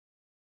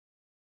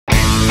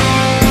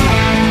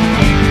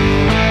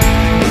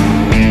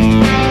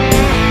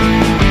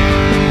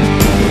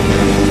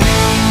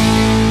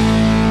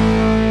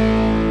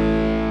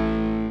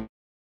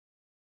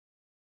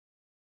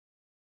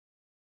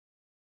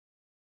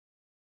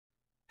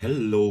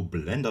Hello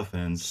Blender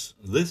fans,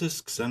 this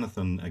is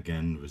Xanathan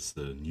again with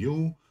the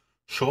new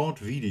short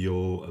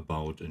video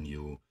about a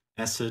new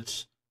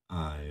asset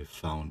I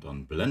found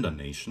on Blender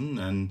Nation,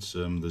 and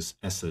this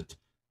asset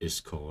is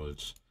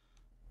called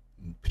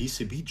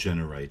PCB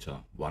Generator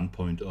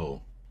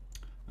 1.0.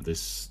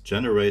 This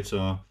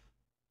generator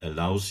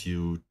allows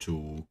you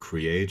to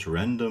create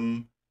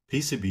random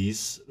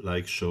PCBs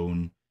like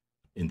shown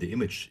in the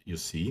image you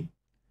see.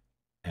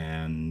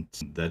 And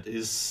that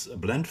is a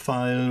blend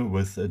file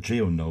with a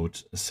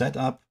Geonode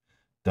setup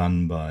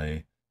done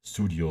by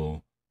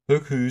Studio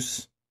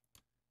Höghus.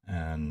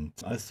 And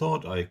I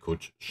thought I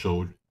could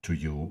show to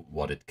you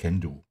what it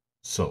can do.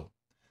 So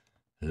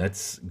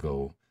let's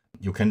go.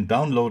 You can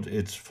download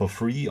it for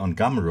free on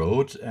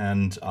Gumroad,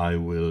 and I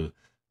will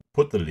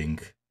put the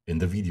link in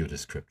the video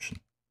description.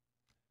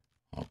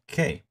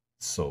 Okay,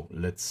 so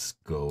let's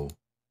go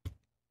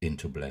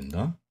into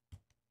Blender.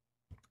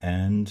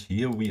 And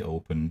here we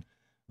open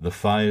the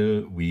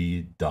file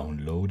we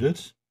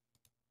downloaded,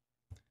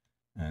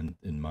 and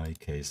in my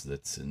case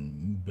that's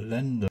in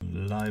Blender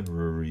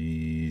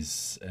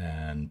Libraries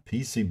and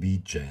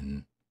PCB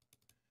Gen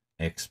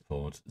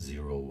Export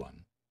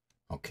 01.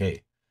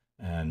 Okay,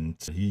 and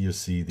here you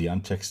see the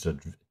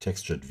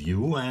textured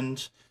view,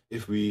 and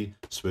if we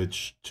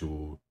switch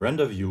to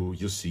render view,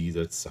 you see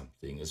that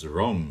something is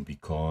wrong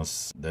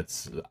because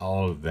that's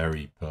all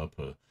very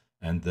purple,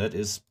 and that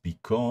is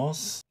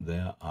because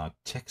there are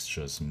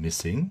textures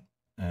missing.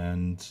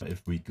 And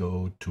if we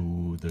go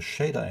to the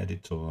shader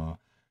editor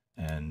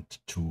and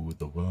to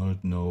the world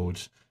node,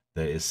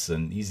 there is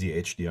an easy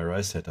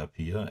HDRI setup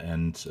here,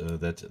 and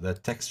that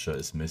texture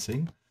is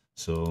missing.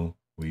 So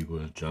we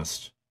will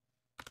just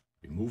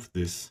remove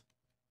this,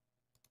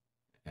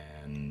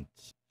 and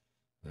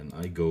then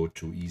I go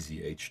to easy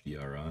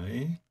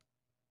HDRI.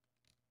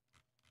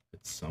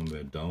 It's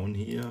somewhere down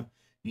here,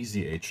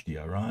 easy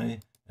HDRI,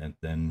 and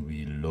then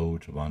we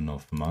load one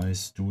of my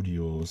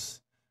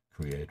studios,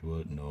 create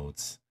world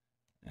nodes,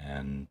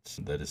 and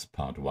that is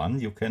part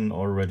 1. You can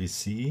already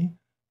see,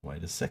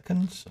 wait a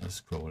second, I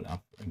scroll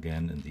up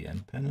again in the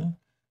end panel,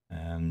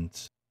 and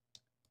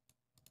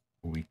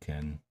we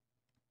can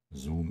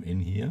zoom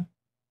in here,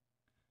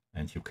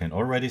 and you can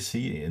already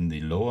see in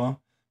the lower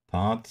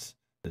part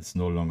it's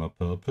no longer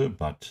purple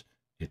but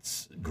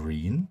it's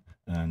green,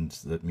 and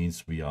that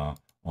means we are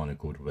on a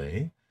good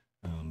way.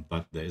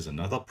 But there is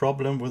another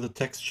problem with the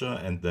texture,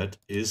 and that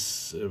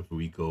is if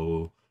we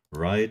go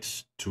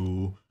right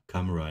to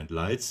camera and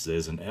lights,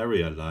 there's an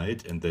area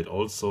light, and that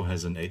also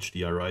has an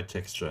HDRI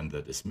texture, and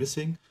that is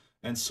missing.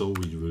 And so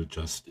we will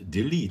just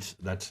delete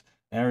that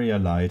area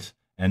light,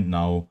 and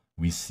now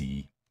we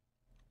see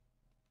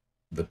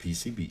the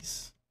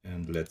PCBs.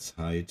 And let's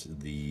hide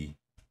the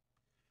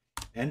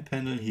end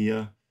panel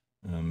here.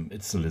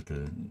 It's a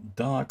little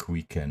dark.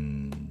 We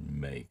can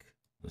make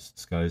the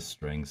sky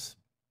strength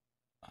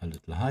a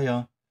little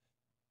higher,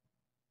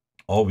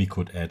 or we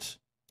could add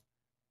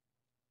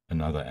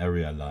another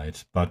area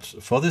light, but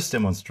for this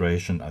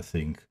demonstration I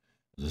think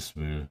this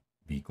will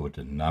be good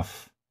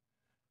enough.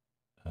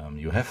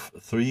 You have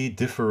 3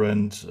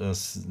 different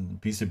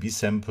PCB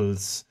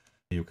samples.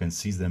 You can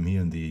see them here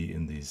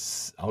in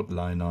this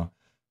outliner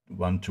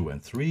 1, 2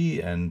 and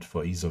 3, and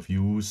for ease of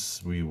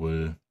use we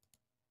will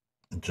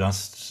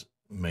just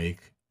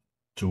make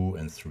 2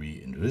 and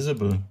 3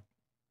 invisible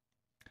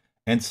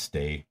and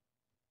stay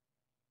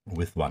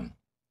with 1.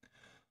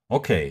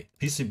 Okay,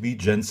 PCB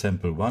Gen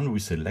Sample 1 we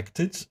select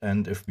it,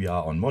 and if we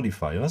are on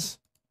modifiers,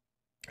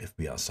 if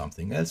we are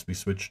something else, we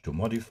switch to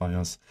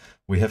modifiers.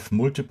 We have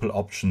multiple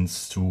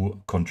options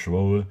to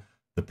control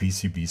the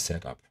PCB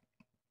setup.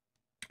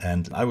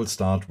 And I will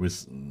start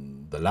with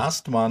the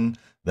last one,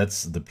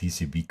 that's the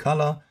PCB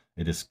color.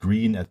 It is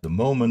green at the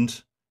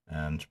moment,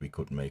 and we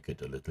could make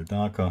it a little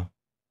darker.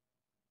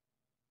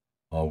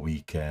 Or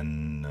we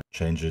can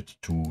change it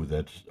to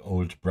that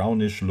old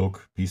brownish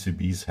look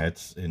PCBs had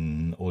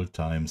in old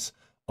times,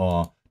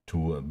 or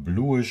to a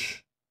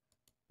bluish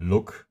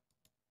look.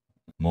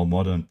 More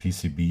modern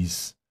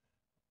PCBs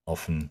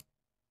often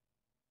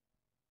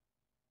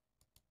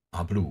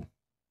are blue.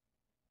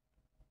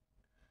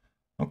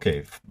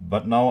 Okay,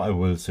 but now I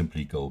will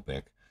simply go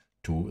back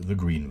to the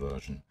green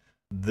version.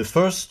 The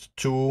first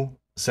 2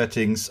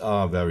 settings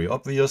are very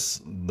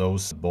obvious,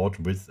 those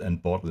board width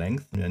and board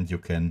length, and you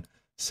can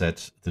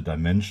set the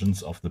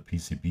dimensions of the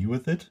PCB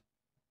with it.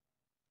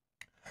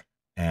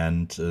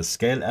 And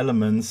scale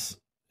elements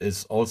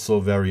is also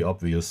very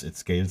obvious. It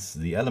scales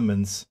the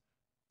elements.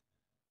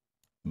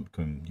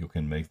 You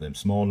can make them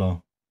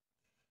smaller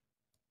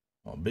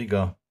or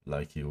bigger,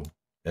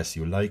 as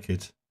you like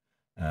it.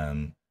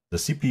 The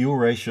CPU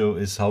ratio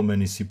is how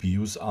many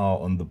CPUs are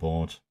on the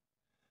board.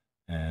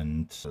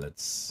 And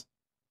let's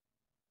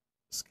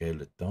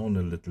scale it down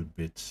a little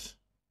bit.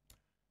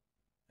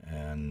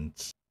 And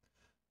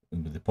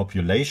the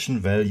population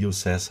value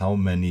says how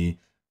many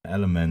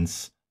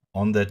elements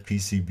on that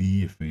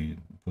PCB. If we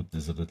put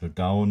this a little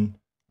down,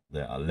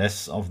 there are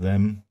less of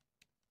them.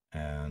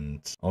 And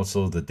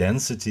also the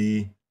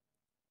density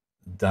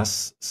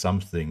does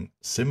something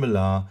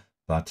similar,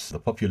 But the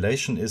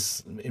population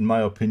is, in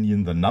my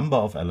opinion, the number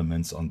of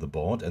elements on the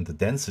board, and the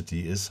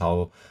density is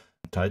how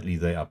tightly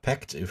they are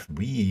packed. If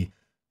we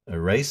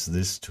raise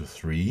this to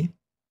 3,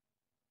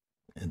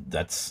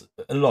 that's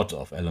a lot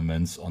of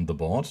elements on the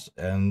board,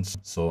 and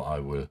so I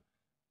will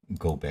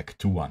go back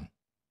to 1.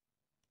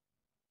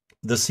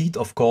 The seed,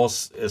 of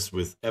course, as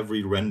with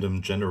every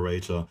random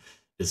generator,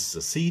 is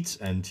a seed,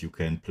 and you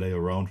can play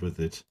around with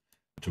it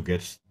to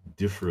get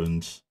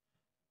different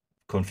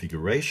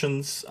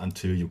configurations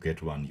until you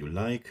get one you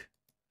like.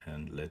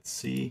 And let's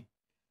see,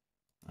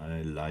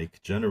 I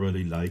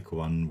generally like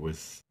one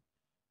with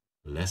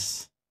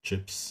less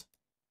chips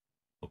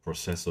or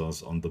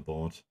processors on the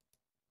board.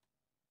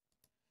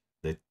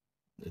 It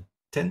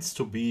tends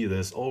to be,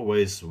 there's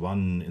always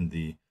one in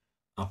the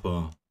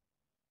upper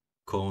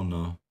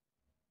corner.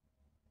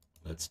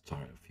 Let's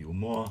try a few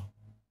more.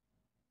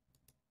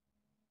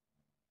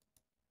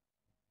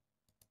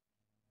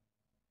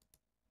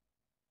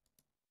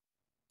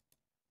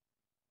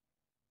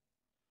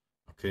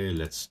 Okay,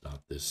 let's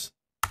start this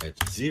at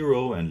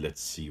 0 and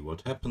let's see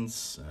what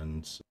happens.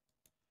 And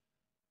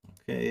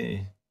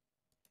okay,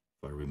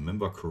 if I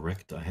remember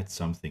correct, I had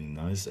something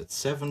nice at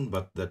 7,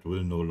 but that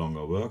will no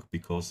longer work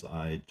because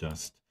I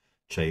just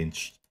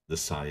changed the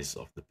size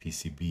of the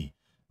PCB.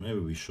 Maybe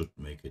we should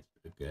make it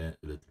again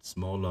a little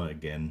smaller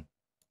again.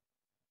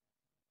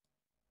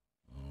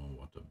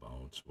 What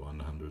about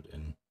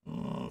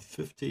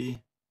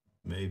 150,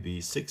 maybe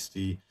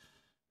 60,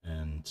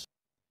 and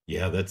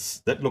yeah,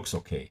 that looks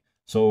okay.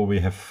 So we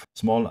have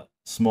small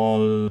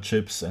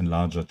chips and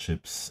larger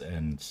chips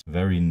and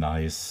very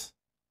nice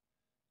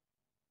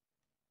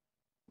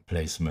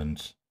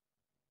placement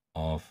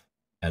of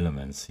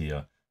elements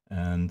here.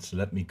 And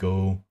let me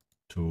go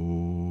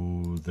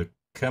to the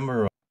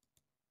camera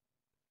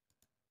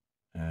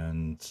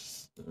and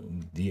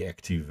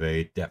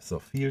deactivate depth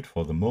of field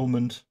for the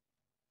moment,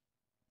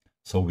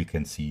 so we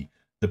can see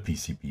the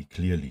PCB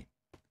clearly.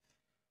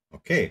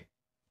 Okay,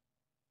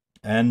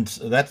 and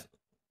that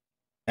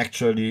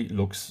actually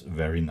looks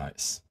very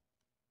nice.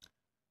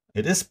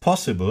 It is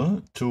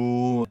possible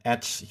to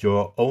add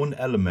your own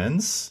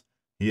elements.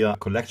 Here are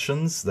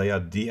collections, they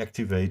are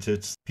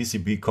deactivated.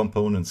 PCB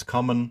components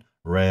common,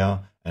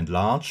 rare and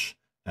large.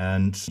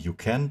 And you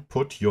can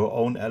put your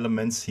own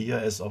elements here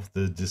as of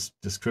the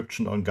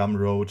description on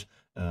Gumroad.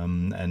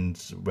 And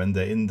when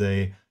they're in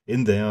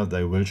there,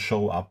 they will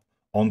show up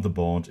on the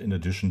board in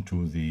addition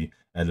to the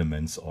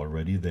elements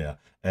already there.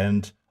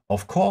 And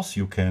of course,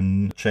 you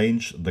can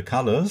change the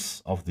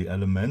colors of the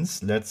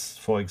elements. Let's,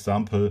 for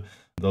example,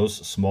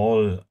 those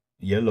small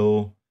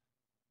yellow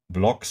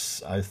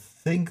blocks, I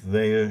think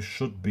they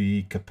should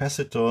be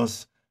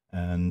capacitors.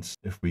 And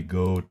if we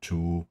go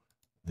to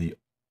the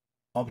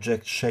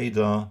object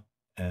shader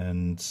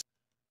and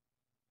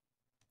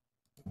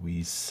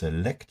we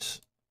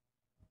select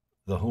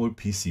the whole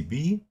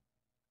PCB,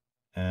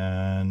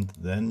 and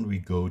then we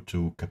go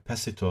to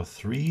capacitor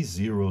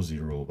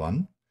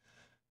 3001,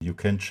 you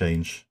can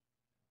change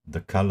the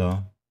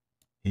color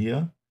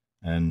here.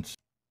 And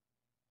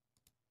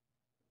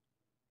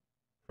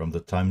from the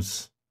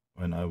times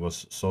when I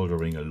was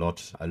soldering a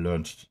lot, I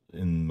learned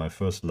in my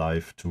first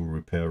life to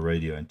repair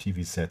radio and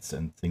TV sets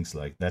and things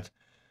like that.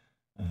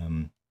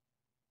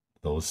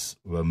 Those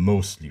were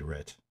mostly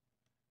red.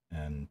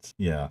 And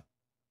yeah,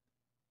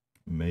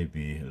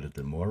 maybe a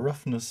little more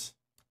roughness.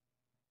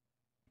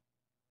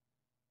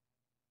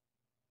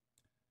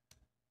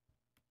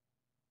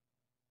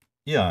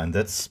 Yeah, and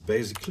that's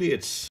basically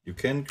it. You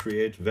can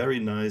create very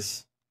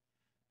nice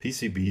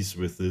PCBs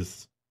with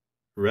this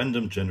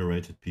random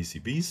generated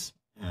PCBs.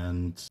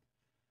 And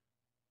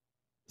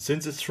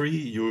since it's free,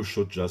 you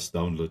should just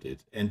download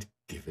it and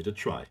give it a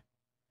try.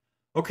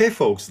 Okay,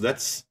 folks,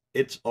 that's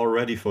it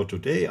already for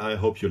today. I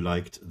hope you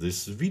liked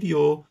this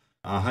video.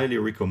 I highly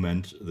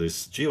recommend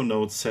this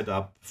Geonode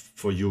setup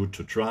for you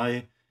to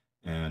try.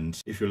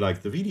 And if you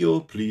like the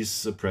video,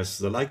 please press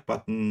the like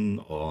button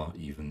or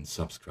even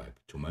subscribe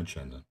to my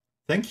channel.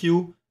 Thank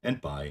you and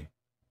bye.